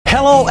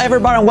Hello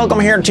everybody and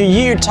welcome here to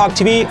You Talk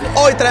TV.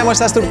 Hoy traemos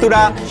esta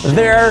estructura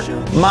there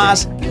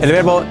más el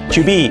verbo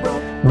to be.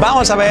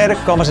 Vamos a ver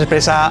cómo se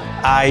expresa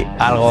hay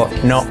algo,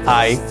 no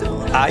hay.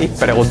 Hay,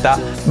 pregunta.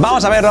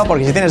 Vamos a verlo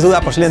porque si tienes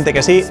duda, posiblemente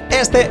que sí,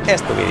 este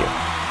es tu vídeo.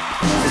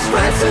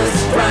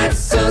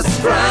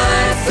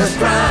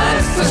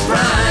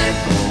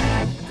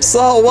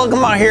 So,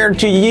 welcome out here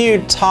to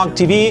You Talk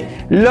TV.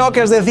 Lo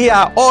que os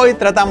decía, hoy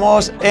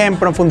tratamos en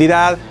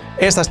profundidad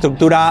esta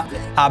estructura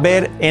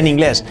haber en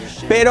inglés,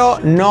 pero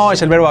no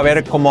es el verbo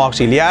haber como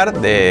auxiliar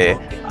de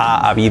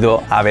ha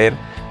habido, haber.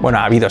 Bueno,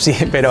 ha habido sí,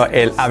 pero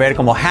el haber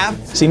como have,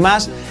 sin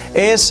más,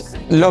 es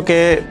lo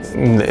que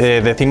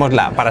decimos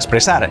para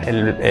expresar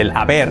el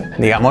haber,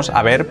 digamos,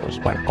 haber,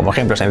 pues bueno, como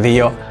ejemplo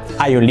sencillo,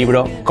 hay un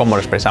libro, ¿cómo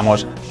lo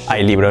expresamos?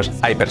 Hay libros,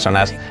 hay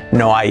personas,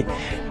 no hay.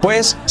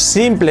 Pues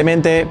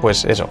simplemente,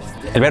 pues eso,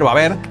 el verbo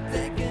haber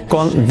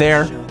con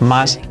there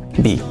más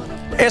be.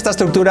 Esta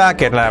estructura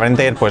que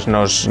realmente pues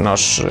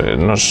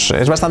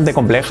es bastante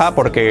compleja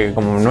porque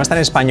como no está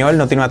en español,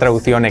 no tiene una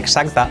traducción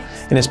exacta,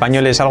 en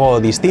español es algo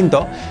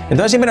distinto,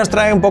 entonces siempre nos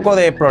trae un poco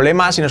de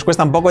problemas y nos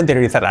cuesta un poco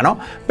interiorizarla, ¿no?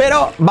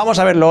 Pero vamos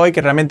a verlo hoy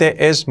que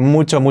realmente es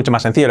mucho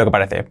más sencillo de lo que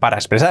parece. Para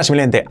expresar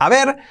simplemente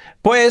haber,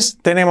 pues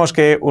tenemos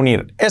que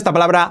unir esta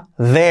palabra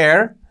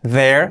there,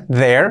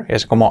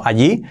 es como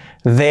allí,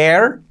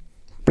 there,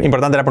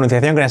 importante la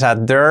pronunciación, que no es a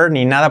there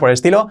ni nada por el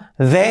estilo,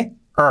 there.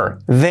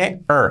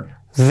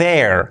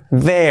 There.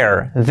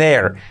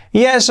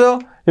 Y a eso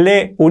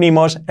le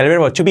unimos el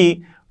verbo to be,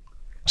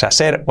 o sea,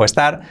 ser o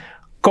estar,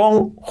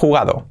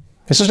 conjugado.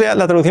 Eso sería,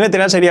 la traducción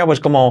literal sería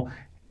pues como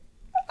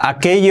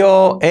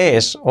aquello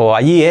es o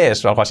allí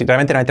es o algo así.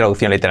 Realmente no hay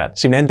traducción literal,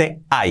 simplemente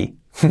hay.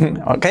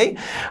 ¿Ok?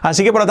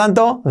 Así que por lo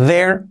tanto,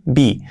 there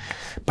be.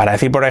 Para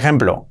decir, por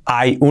ejemplo,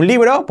 hay un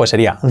libro, pues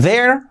sería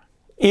there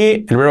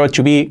y el verbo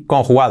to be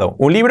conjugado.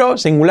 Un libro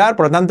singular,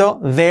 por lo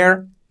tanto,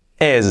 there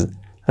is.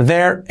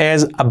 There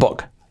is a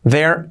book.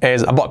 There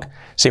is a book.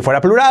 Si fuera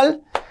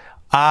plural,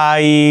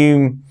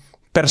 hay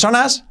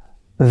personas.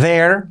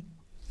 There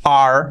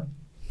are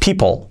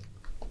people.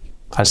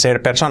 Al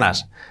ser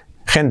personas,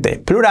 gente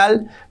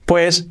plural,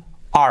 pues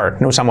are,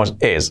 no usamos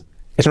is.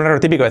 Es un error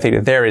típico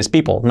decir there is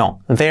people. No,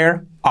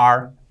 there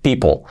are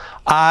people.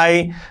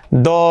 Hay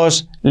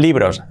dos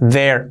libros.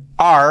 There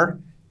are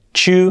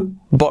two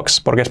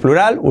books. Porque es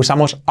plural,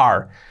 usamos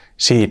are.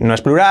 Si no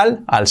es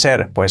plural, al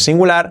ser pues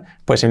singular,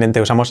 pues simplemente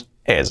usamos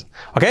is.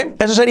 ¿Ok?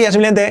 Eso sería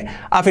simplemente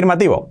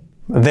afirmativo.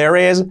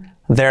 There is,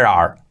 there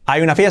are.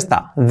 Hay una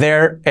fiesta.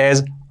 There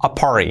is a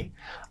party.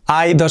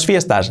 Hay dos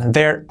fiestas.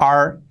 There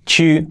are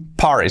two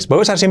parties. Voy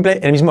a usar siempre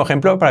el mismo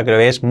ejemplo para que lo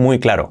veáis muy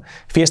claro.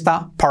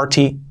 Fiesta,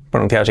 party,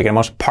 pronunciado si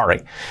queremos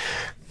party.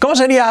 ¿Cómo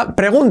sería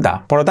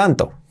pregunta? Por lo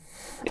tanto,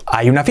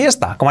 hay una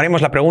fiesta. ¿Cómo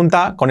haríamos la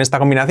pregunta con esta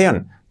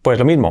combinación? Pues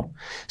lo mismo.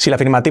 Si la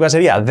afirmativa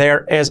sería there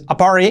is a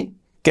party,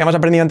 que hemos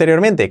aprendido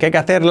anteriormente, que hay que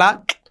hacer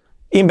la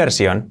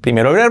inversión.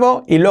 Primero el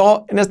verbo y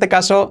luego, en este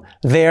caso,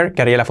 there,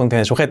 que haría la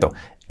función de sujeto.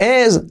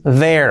 Is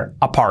there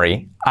a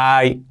party?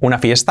 ¿Hay una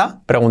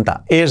fiesta?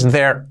 Pregunta, is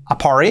there a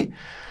party?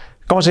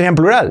 ¿Cómo sería en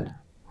plural?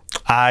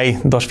 Hay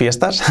dos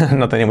fiestas,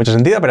 no tenía mucho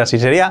sentido, pero así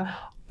sería.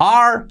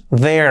 Are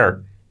there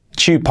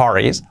two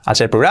parties? Al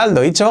ser plural,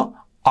 lo he dicho,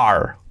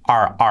 are.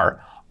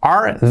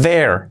 Are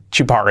there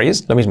two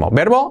parties? Lo mismo,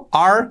 verbo,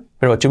 are,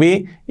 verbo to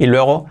be, y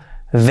luego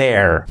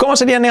there. ¿Cómo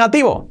sería en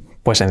negativo?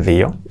 Pues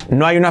sencillo.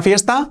 No hay una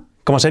fiesta,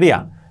 ¿cómo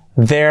sería?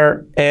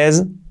 There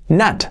is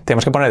not.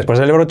 Tenemos que poner después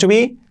del verbo to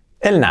be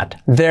el not.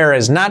 There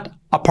is not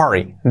a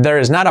party. There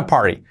is not a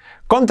party.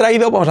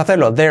 Contraído, podemos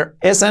hacerlo there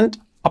isn't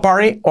a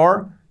party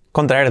o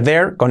contraer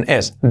there con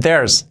is.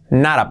 There's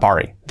not a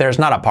party. There's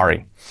not a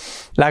party.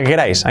 La que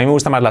queráis. A mí me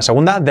gusta más la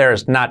segunda.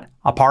 There's not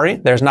a party.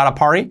 There's not a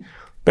party.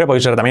 Pero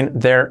podéis usar también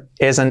there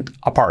isn't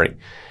a party.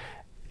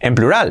 En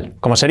plural,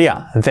 ¿cómo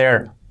sería?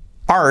 There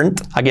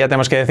aren't. Aquí ya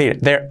tenemos que decir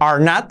there are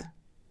not.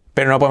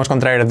 Pero no podemos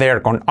contraer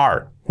there con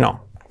are.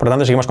 No. Por lo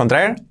tanto, seguimos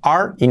contraer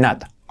are y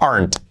not.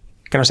 Aren't.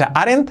 Que no sea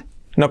aren't,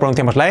 no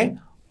pronunciamos la E.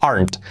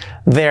 Aren't.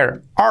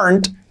 There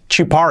aren't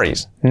two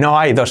parties. No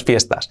hay dos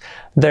fiestas.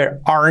 There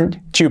aren't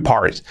two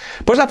parties.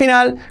 Pues al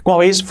final, como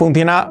veis,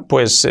 funciona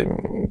pues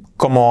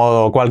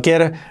como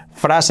cualquier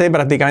frase,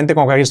 prácticamente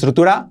como cualquier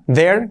estructura.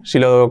 There, si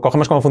lo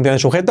cogemos como función de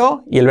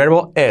sujeto, y el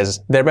verbo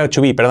is. The verb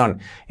to be, perdón.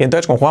 Y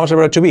entonces conjugamos el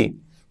verbo to be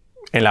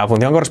en la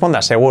función que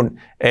corresponda según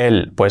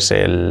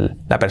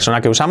la persona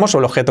que usamos o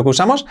el objeto que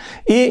usamos,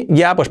 y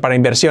ya pues para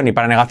inversión y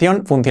para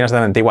negación funciona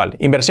exactamente igual.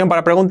 Inversión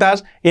para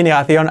preguntas y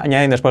negación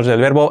añadiendo después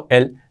del verbo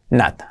el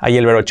not. Ahí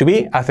el verbo to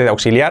be hace de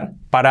auxiliar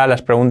para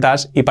las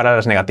preguntas y para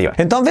las negativas.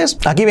 Entonces,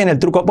 aquí viene el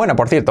truco. Bueno,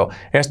 por cierto,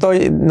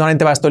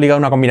 normalmente va esto ligado a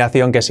una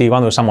combinación que si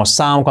cuando usamos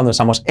some, cuando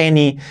usamos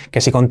any,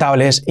 que si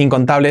contables,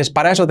 incontables.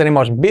 Para eso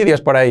tenemos vídeos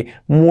por ahí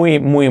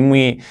muy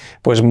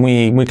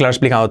claro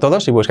explicando todo.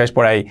 Si buscáis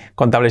por ahí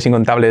contables,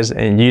 incontables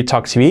en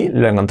YouTalk TV,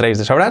 lo encontráis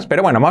de sobras.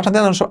 Pero bueno, vamos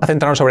a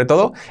centrarnos sobre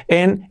todo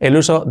en el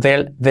uso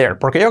del there.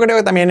 Porque yo creo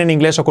que también en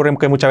inglés ocurre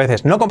que muchas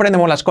veces no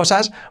comprendemos las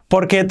cosas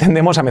porque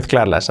tendemos a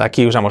mezclarlas.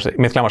 Aquí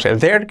mezclamos el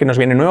there, que nos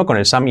viene nuevo, con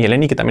el some y el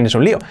any, que también es un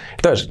un lío.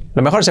 Entonces,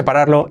 lo mejor es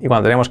separarlo y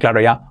cuando tenemos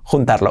claro ya,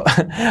 juntarlo.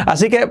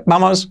 Así que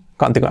vamos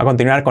a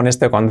continuar con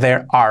esto, con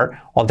there are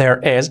o there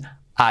is,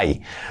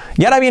 hay.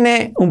 Y ahora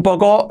viene un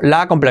poco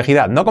la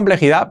complejidad. No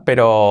complejidad,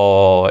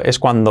 pero es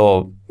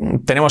cuando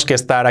tenemos que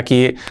estar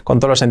aquí con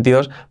todos los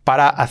sentidos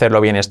para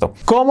hacerlo bien esto.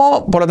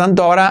 ¿Cómo, por lo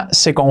tanto, ahora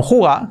se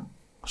conjuga?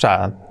 O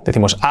sea,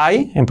 decimos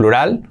hay en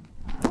plural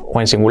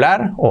o en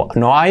singular, o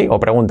no hay, o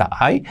pregunta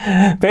hay.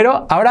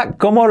 Pero ahora,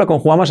 ¿cómo lo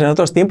conjugamos en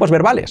otros tiempos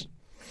verbales?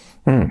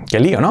 Qué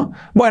lío, ¿no?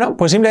 Bueno,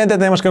 pues simplemente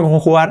tenemos que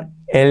conjugar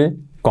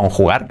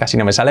casi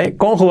no me sale,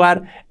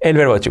 conjugar el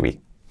verbo to be.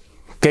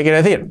 ¿Qué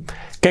quiere decir?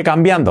 Que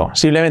cambiando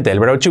simplemente el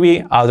verbo to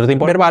be a otro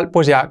tiempo verbal,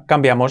 pues ya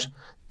cambiamos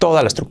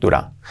toda la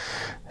estructura.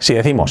 Si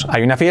decimos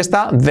hay una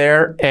fiesta,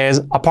 there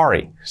is a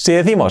party. Si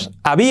decimos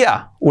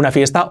había una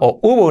fiesta o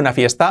hubo una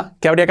fiesta,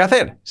 ¿qué habría que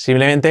hacer?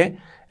 Simplemente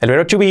el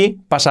verbo to be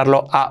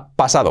pasarlo a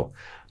pasado.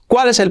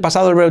 ¿Cuál es el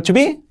pasado del verbo to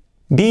be?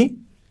 Be,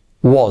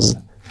 was.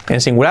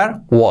 En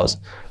singular,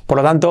 was. Por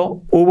lo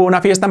tanto, hubo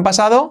una fiesta en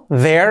pasado,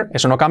 there,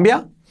 eso no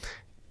cambia.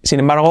 Sin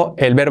embargo,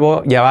 el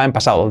verbo ya va en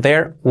pasado.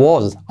 There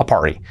was a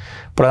party.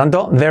 Por lo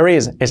tanto, there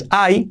is es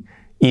hay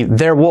y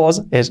there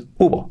was es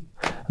hubo.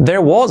 There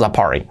was a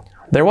party.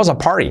 There was a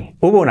party.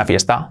 Hubo una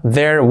fiesta.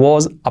 There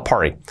was a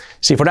party.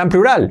 Si fuera en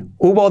plural,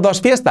 hubo dos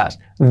fiestas.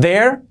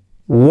 There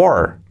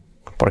were.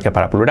 Porque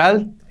para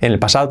plural, en el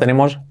pasado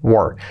tenemos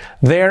were.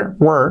 There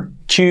were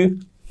two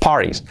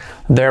parties.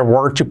 There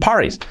were two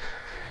parties.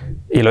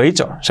 Y lo he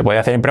dicho, se puede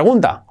hacer en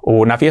pregunta.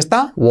 ¿Hubo una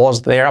fiesta?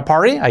 Was there a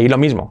party? Ahí lo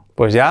mismo.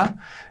 Pues ya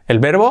el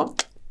verbo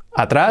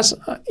atrás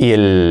y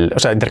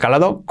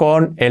intercalado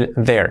con el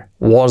there.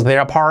 Was there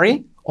a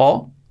party?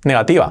 O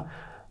negativa.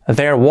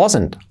 There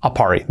wasn't a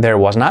party. There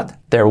was not.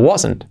 There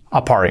wasn't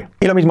a party.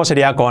 Y lo mismo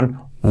sería con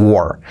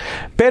were.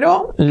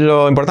 Pero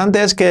lo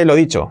importante es que lo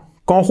dicho,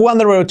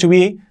 conjugando el verbo to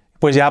be,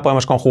 pues ya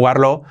podemos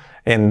conjugarlo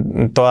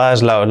en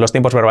todos los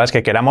tiempos verbales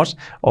que queramos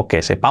o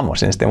que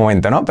sepamos en este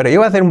momento, ¿no? Pero yo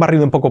voy a hacer un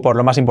barrido un poco por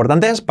lo más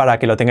importantes para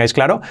que lo tengáis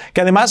claro,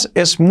 que además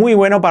es muy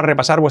bueno para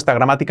repasar vuestra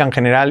gramática en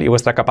general y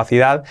vuestra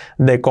capacidad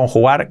de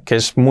conjugar, que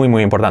es muy,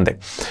 muy importante.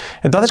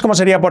 Entonces, ¿cómo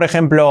sería, por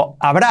ejemplo,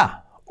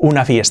 habrá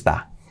una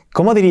fiesta?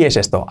 ¿Cómo diríais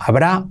esto?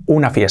 Habrá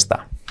una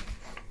fiesta.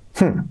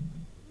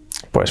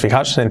 Pues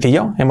fijaos,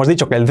 sencillo. Hemos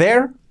dicho que el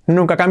there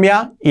nunca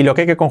cambia y lo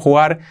que hay que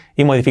conjugar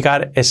y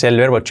modificar es el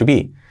verbo to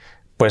be.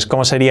 Pues,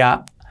 ¿cómo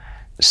sería?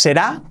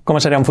 Será,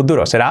 ¿cómo sería un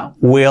futuro? Será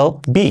will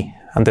be.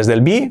 Antes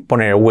del be,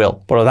 poner will.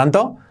 Por lo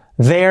tanto,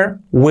 there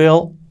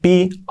will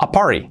be a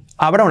party.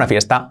 Habrá una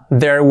fiesta.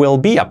 There will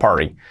be a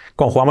party.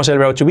 Conjugamos el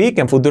verbo to be,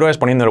 que en futuro es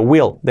poniendo el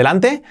will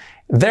delante.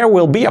 There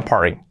will be a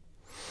party.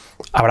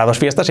 Habrá dos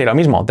fiestas y lo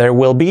mismo. There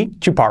will be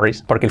two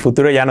parties. Porque el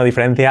futuro ya no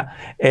diferencia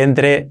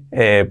entre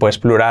pues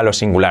plural o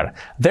singular.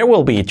 There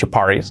will be two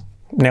parties.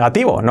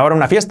 Negativo, no habrá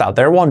una fiesta.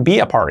 There won't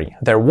be a party.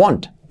 There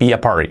won't be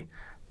a party.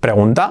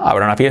 Pregunta,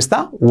 ¿habrá una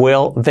fiesta?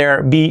 Will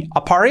there be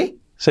a party?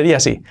 Sería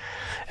así.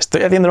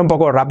 Estoy haciéndolo un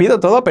poco rápido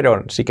todo,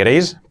 pero si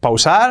queréis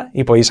pausar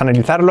y podéis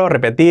analizarlo,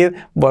 repetir,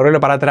 volverlo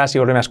para atrás y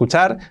volverme a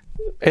escuchar,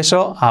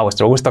 eso a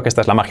vuestro gusto, que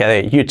esta es la magia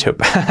de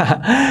YouTube.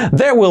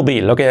 There will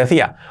be, lo que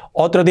decía.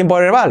 Otro tiempo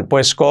verbal,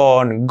 pues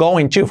con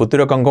going to,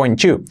 futuro con going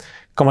to.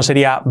 ¿Cómo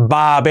sería?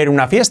 Va a haber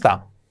una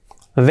fiesta.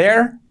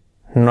 There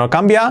no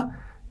cambia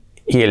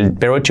y el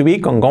verbo to be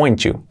con going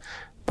to.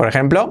 Por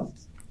ejemplo,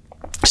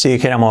 si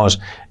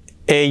dijéramos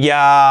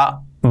ella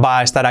va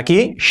a estar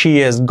aquí.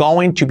 She is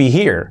going to be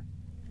here.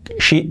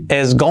 She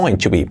is going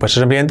to be. Pues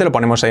simplemente lo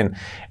ponemos en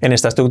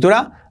esta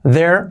estructura.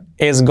 There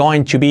is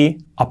going to be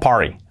a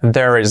party.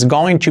 There is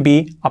going to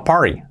be a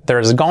party. There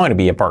is going to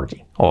be a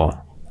party. O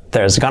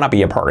there's gonna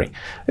be a party.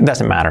 It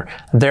doesn't matter.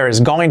 There is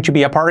going to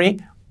be a party.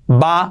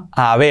 Va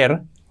a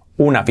haber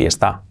una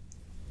fiesta.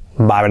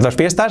 Va a haber dos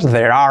fiestas.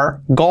 There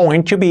are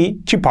going to be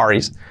two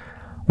parties.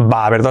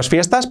 Va a haber dos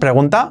fiestas.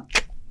 Pregunta.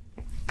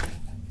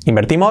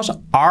 Invertimos.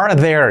 Are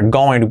there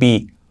going to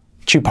be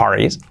two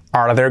parties?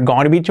 Are there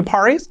going to be two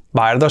parties?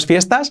 ¿Va a haber dos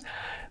fiestas?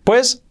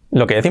 Pues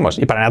lo que decimos.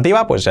 Y para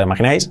negativa, pues ya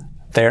imagináis,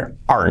 there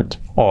aren't,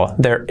 o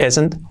there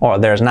isn't, o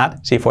there's not,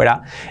 si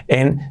fuera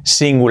en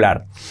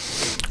singular.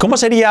 ¿Cómo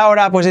sería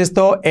ahora pues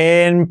esto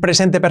en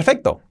presente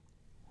perfecto?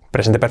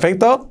 Presente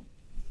perfecto,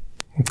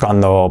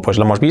 cuando pues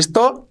lo hemos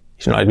visto,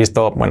 si no lo habéis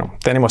visto, bueno,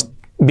 tenemos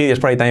vídeos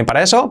por ahí también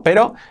para eso,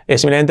 pero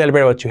es simplemente el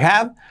verbo to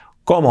have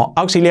como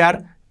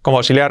auxiliar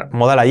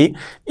modal allí,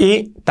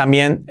 y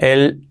también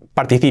el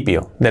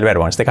participio del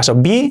verbo. En este caso,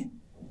 be,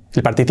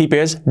 el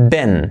participio es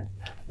been.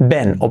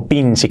 Been, o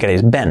been si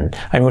queréis, been.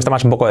 A mí me gusta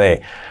más un poco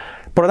de...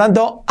 Por lo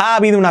tanto, ha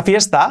habido una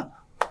fiesta.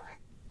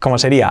 ¿Cómo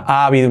sería?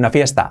 Ha habido una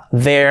fiesta.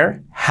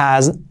 There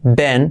has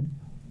been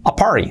a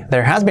party.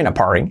 There has been a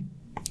party.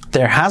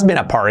 There has been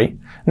a party.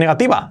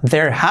 Negativa.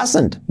 There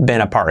hasn't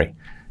been a party.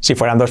 Si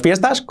fueran dos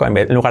fiestas,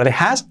 en lugar de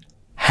has,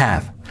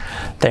 have.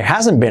 There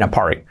hasn't been a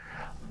party.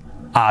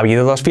 ¿Ha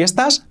habido dos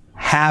fiestas?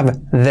 Have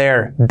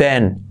there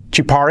been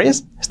two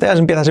parties? Este ya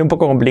empieza a ser un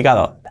poco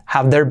complicado.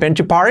 Have there been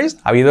two parties?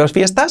 ¿Ha habido dos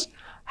fiestas?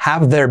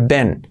 Have there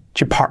been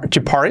two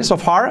parties so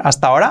far?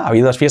 Hasta ahora. ¿Ha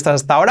habido dos fiestas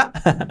hasta ahora?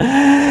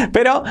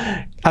 Pero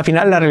al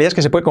final la realidad es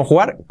que se puede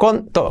conjugar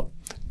con todo.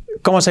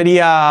 ¿cómo se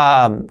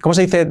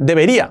dice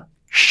debería?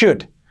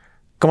 Should.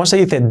 ¿Cómo se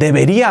dice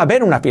debería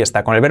haber una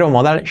fiesta? Con el verbo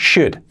modal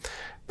should.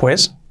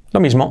 Pues lo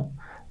mismo.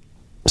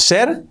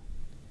 Ser,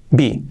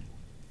 be.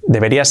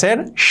 Debería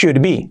ser, should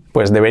be.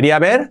 Pues debería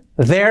haber,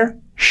 there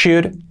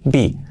should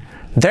be.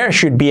 There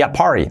should be a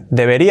party.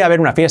 Debería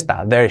haber una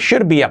fiesta. There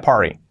should be a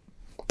party.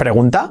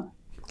 Pregunta,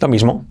 lo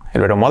mismo.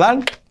 El verbo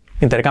modal,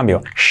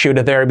 intercambio.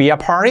 Should there be a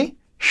party?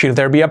 Should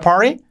there be a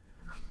party?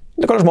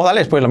 Con los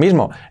modales, pues lo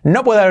mismo.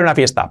 No puede haber una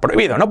fiesta.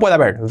 Prohibido, no puede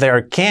haber.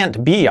 There can't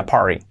be a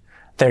party.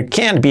 There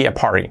can't be a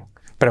party.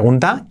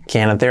 Pregunta,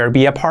 can there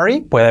be a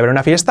party? ¿Puede haber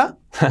una fiesta?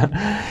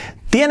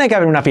 Tiene que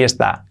haber una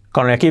fiesta.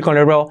 Aquí con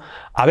el verbo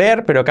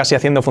haber, pero casi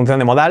haciendo función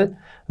de modal.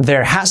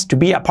 There has to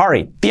be a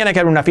party. Tiene que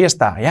haber una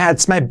fiesta. Yeah,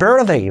 it's my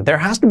birthday. There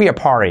has to be a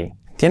party.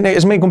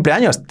 Es mi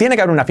cumpleaños. Tiene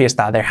que haber una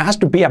fiesta. There has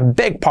to be a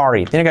big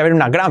party. Tiene que haber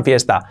una gran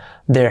fiesta.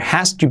 There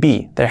has to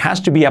be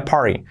a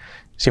party.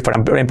 Si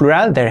fuera en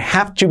plural, there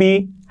have to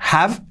be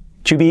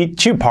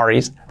two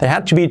parties. There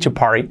have to be two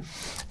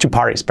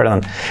parties,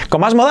 perdón.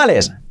 Con más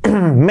modales,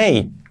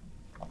 may.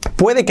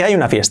 Puede que haya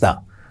una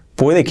fiesta.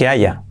 Puede que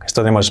haya.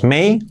 Esto tenemos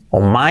may o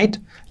might.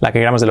 La que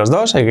queramos de los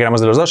dos. El que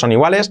queramos de los dos son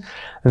iguales.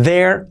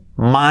 There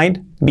might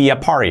be a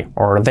party.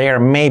 Or there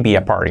may be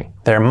a party.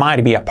 There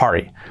might be a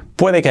party.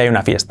 Puede que haya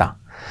una fiesta.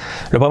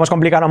 Lo podemos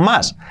complicar aún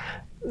más.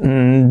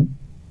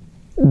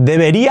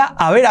 Debería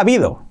haber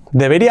habido.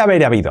 Debería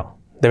haber habido.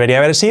 Debería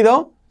haber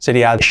sido.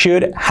 Sería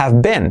should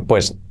have been.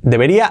 Pues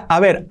debería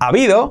haber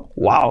habido.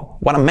 Wow,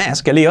 what a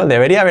mess, qué lío.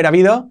 Debería haber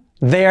habido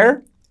there.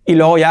 Y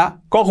luego ya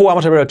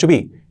conjugamos el verbo to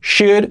be.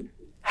 Should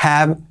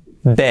have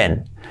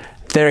been.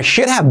 There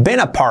should have been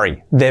a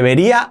party.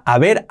 Debería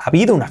haber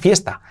habido una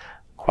fiesta.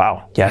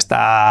 Wow, ya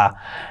está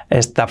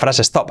esta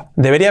frase stop.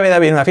 Debería haber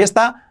habido una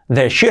fiesta.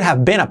 There should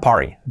have been a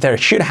party. There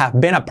should have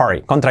been a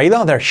party.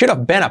 Contraído, there should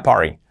have been a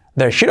party.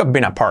 There should have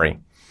been a party.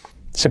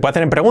 Se puede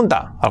hacer en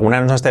pregunta.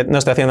 Algunas no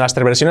estoy haciendo las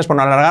tres versiones por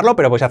no alargarlo,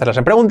 pero puedes hacerlas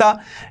en pregunta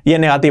y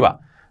en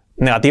negativa.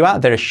 Negativa,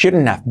 there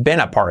shouldn't have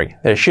been a party.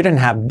 There shouldn't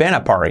have been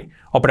a party.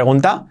 O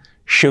pregunta,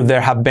 should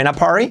there have been a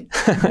party?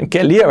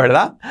 Qué lío,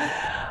 ¿verdad?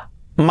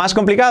 Más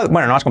complicado,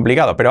 bueno, no más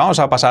complicado, pero vamos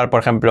a pasar, por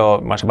ejemplo,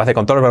 bueno, se puede hacer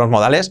con todos los verbos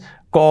modales,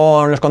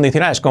 con los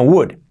condicionales, con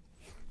would.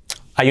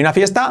 Hay una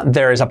fiesta,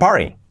 there is a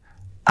party.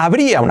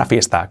 Habría una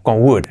fiesta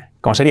con would.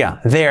 ¿Cómo sería?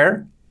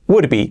 There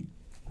would be.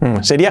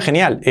 Sería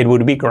genial. It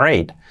would be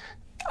great.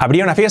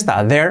 Habría una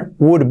fiesta. There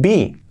would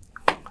be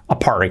a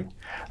party.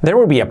 There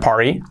would be a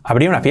party.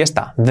 Habría una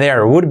fiesta.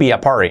 There would be a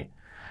party.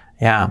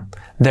 Yeah.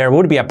 There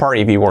would be a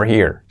party if you were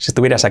here. Si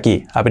estuvieras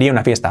aquí, habría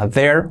una fiesta.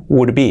 There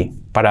would be.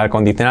 Para el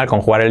condicional,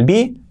 conjugar el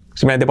be,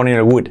 simplemente poner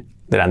el would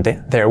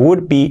delante. There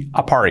would be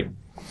a party.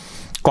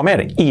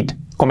 Comer, eat.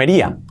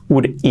 Comería.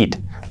 Would eat.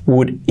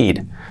 Would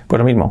eat. Pues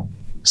lo mismo.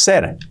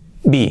 Ser,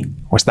 be.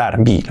 O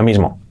estar, be. Lo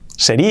mismo.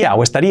 Sería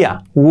o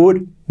estaría.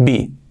 Would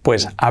be.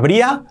 Pues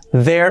habría,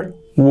 there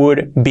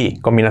would be.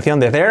 Combinación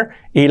de there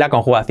y la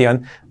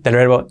conjugación del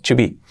verbo to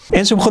be.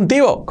 En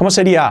subjuntivo, ¿cómo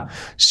sería?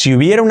 Si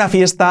hubiera una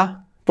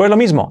fiesta, pues lo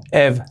mismo.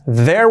 If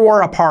there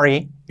were a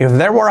party, if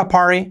there were a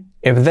party,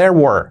 if there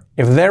were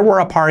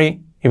a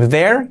party, if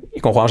there, y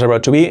conjugamos el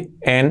verbo to be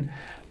en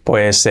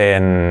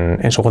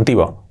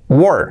subjuntivo.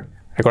 Were.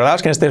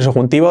 Recordaos que en este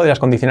subjuntivo de las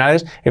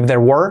condicionales, if there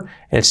were,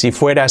 el si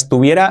fuera,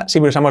 estuviera,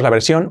 siempre usamos la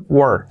versión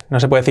were.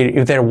 No se puede decir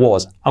if there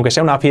was. Aunque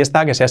sea una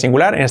fiesta que sea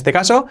singular, en este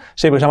caso,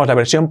 siempre usamos la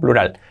versión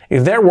plural.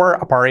 If there were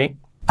a party,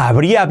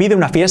 habría habido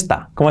una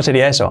fiesta. ¿Cómo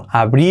sería eso?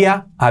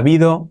 Habría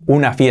habido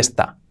una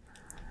fiesta.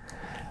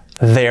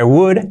 There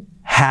would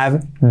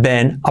have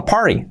been a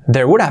party.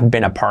 There would have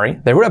been a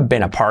party. There would have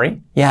been a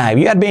party. Yeah, if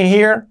you had been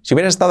here, si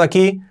hubieras estado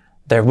aquí,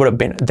 there would have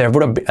been a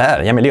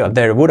party.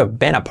 There would have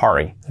been a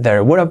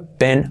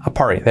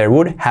party. There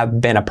would have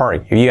been a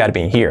party if you had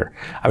been here.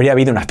 Habría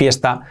habido una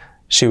fiesta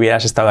si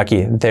hubieras estado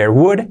aquí. There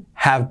would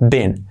have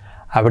been.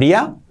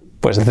 Habría,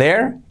 pues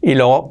there, y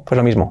luego, pues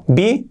lo mismo.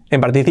 Be, en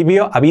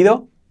participio,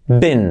 habido,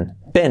 been.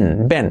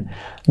 Been.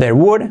 There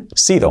would,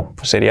 sido,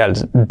 pues sería el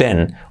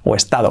been o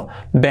estado.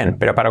 Been,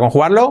 pero para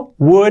conjugarlo,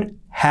 would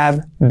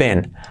have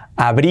been.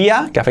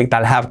 Habría, que afecta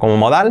al have como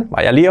modal,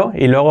 vaya lío,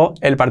 y luego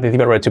el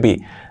participio verbo to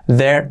be.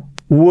 There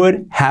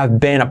would have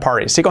been a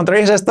party. Si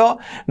contraéis esto,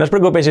 no os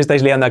preocupéis si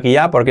estáis liando aquí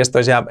ya, porque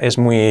esto ya es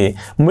muy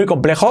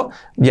complejo.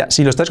 Ya,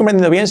 si lo estáis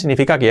comprendiendo bien,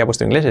 significa que ya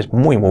vuestro inglés es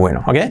muy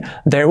bueno, ¿ok?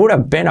 There would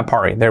have been a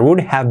party. There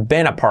would have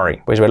been a party.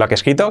 Podéis ver lo que he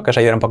escrito, que os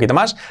ayudará un poquito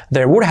más.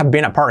 There would have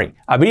been a party.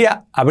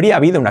 Habría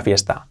habido una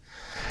fiesta.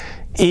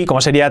 ¿Y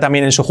cómo sería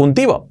también en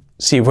subjuntivo?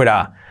 Si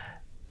hubiera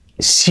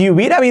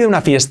habido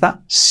una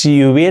fiesta,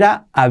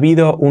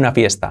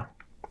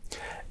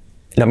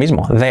 Lo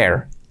mismo,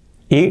 there.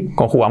 Y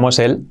conjugamos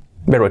el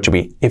verbo to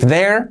be. If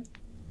there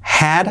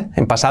had,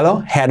 en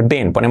pasado, had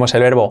been. Ponemos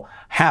el verbo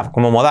have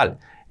como modal.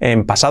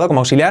 En pasado como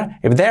auxiliar,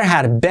 if there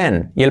had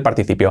been. Y el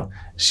participio.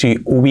 Si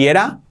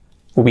hubiera,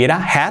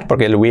 had,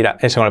 porque el hubiera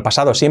es con el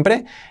pasado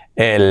siempre.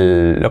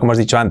 Lo que hemos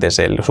dicho antes,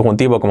 el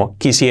subjuntivo como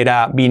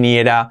quisiera,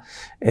 viniera,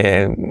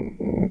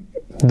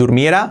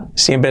 durmiera,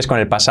 siempre es con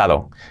el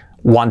pasado.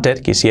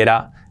 Wanted,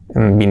 quisiera,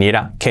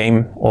 viniera,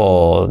 came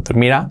o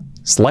durmiera,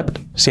 slept,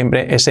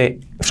 siempre ese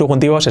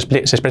subjuntivo se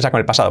expresa con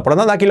el pasado. Por lo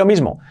tanto, aquí lo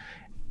mismo.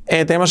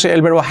 Tenemos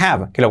el verbo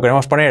have, que lo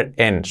queremos poner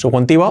en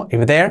subjuntivo.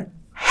 If there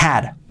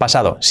had,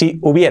 pasado. Si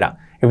hubiera.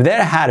 If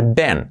there had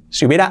been,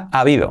 si hubiera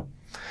habido.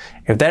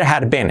 If there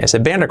had been. Ese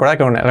been, recordad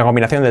que la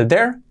combinación del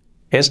there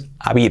es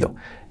habido.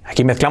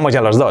 Aquí mezclamos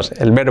ya los dos.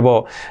 El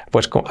verbo,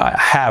 pues,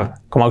 have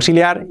como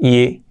auxiliar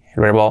y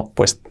el verbo,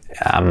 pues,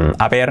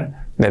 haber,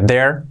 de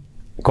there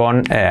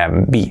con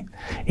be.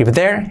 If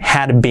there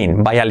had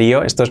been. Vaya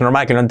lío. Esto es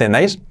normal que lo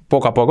entendáis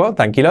poco a poco,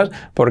 tranquilos,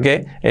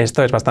 porque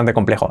esto es bastante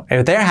complejo.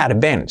 If there had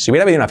been. Si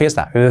hubiera habido una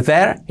fiesta. If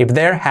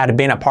there had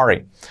been a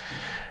party.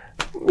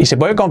 Y se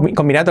puede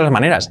combinar de todas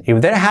maneras.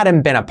 If there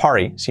hadn't been a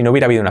party, si no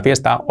hubiera habido una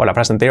fiesta, o la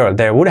frase anterior,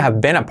 there would have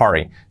been a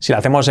party. Si la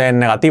hacemos en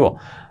negativo,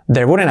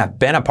 there wouldn't have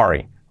been a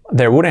party.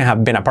 There wouldn't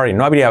have been a party.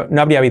 No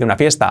habría habido una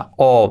fiesta.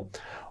 O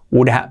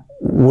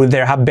would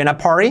there have been a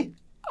party?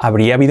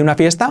 ¿Habría habido una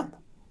fiesta?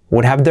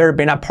 Would have there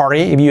been a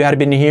party if you had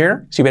been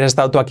here? Si hubieras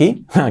estado tú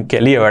aquí.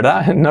 Qué lío,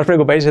 ¿verdad? No os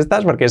preocupéis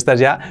estas porque estas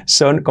ya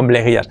son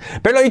complejillas.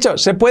 Pero lo dicho,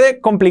 se puede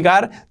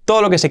complicar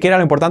todo lo que se quiera.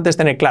 Lo importante es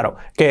tener claro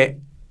que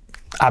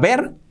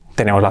haber,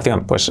 tenemos la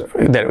opción pues,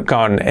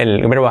 con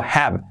el verbo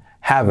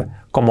have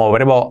como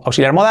verbo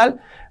auxiliar modal,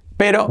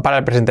 pero para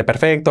el presente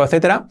perfecto,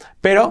 etcétera.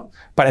 Pero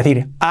para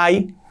decir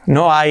hay,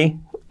 no hay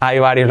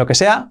varios, lo que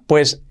sea,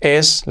 pues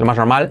es lo más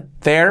normal,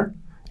 there.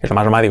 Es lo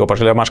más normal, digo,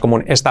 porque es lo más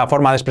común esta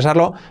forma de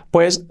expresarlo,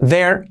 pues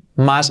there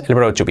más el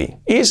verbo to be.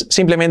 Y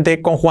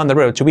simplemente conjugando el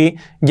verbo to be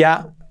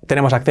ya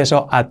tenemos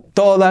acceso a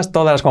todas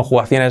las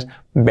conjugaciones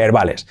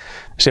verbales.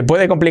 Se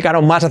puede complicar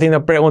aún más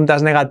haciendo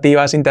preguntas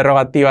negativas,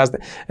 interrogativas,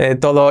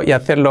 todo y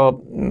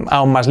hacerlo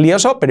aún más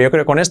lioso, pero yo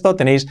creo que con esto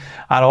tenéis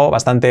algo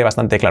bastante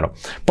claro.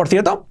 Por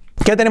cierto,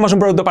 que tenemos un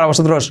producto para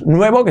vosotros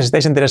nuevo, que si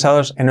estáis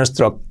interesados en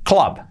nuestro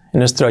club, en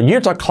nuestro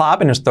YouTalk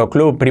Club, en nuestro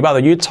club privado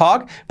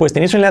YouTalk, pues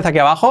tenéis un enlace aquí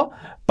abajo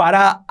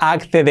para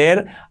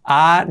acceder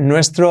a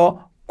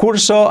nuestro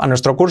curso,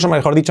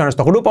 mejor dicho, a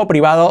nuestro grupo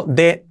privado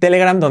de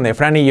Telegram, donde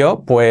Fran y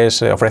yo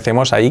pues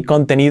ofrecemos ahí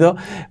contenido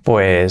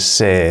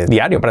pues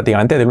diario,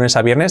 prácticamente de lunes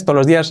a viernes, todos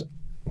los días.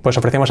 Pues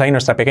ofrecemos ahí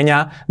nuestra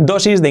pequeña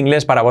dosis de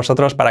inglés para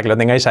vosotros, para que lo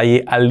tengáis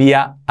ahí al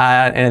día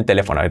en el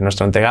teléfono. Es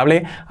nuestro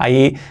entregable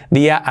ahí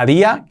día a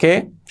día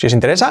que, si os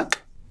interesa,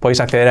 podéis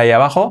acceder ahí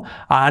abajo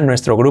a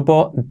nuestro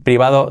grupo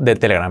privado de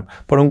Telegram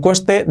por un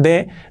coste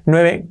de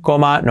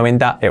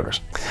 9,90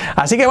 €.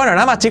 Así que bueno,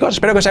 nada más chicos,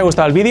 espero que os haya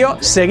gustado el vídeo,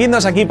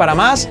 seguidnos aquí para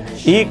más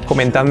y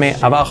comentadme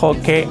abajo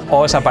qué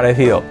os ha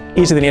parecido.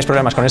 Y si tenéis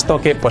problemas con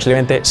esto, que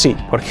posiblemente sí,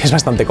 porque es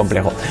bastante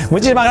complejo.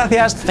 Muchísimas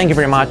gracias, thank you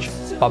very much,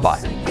 bye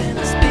bye.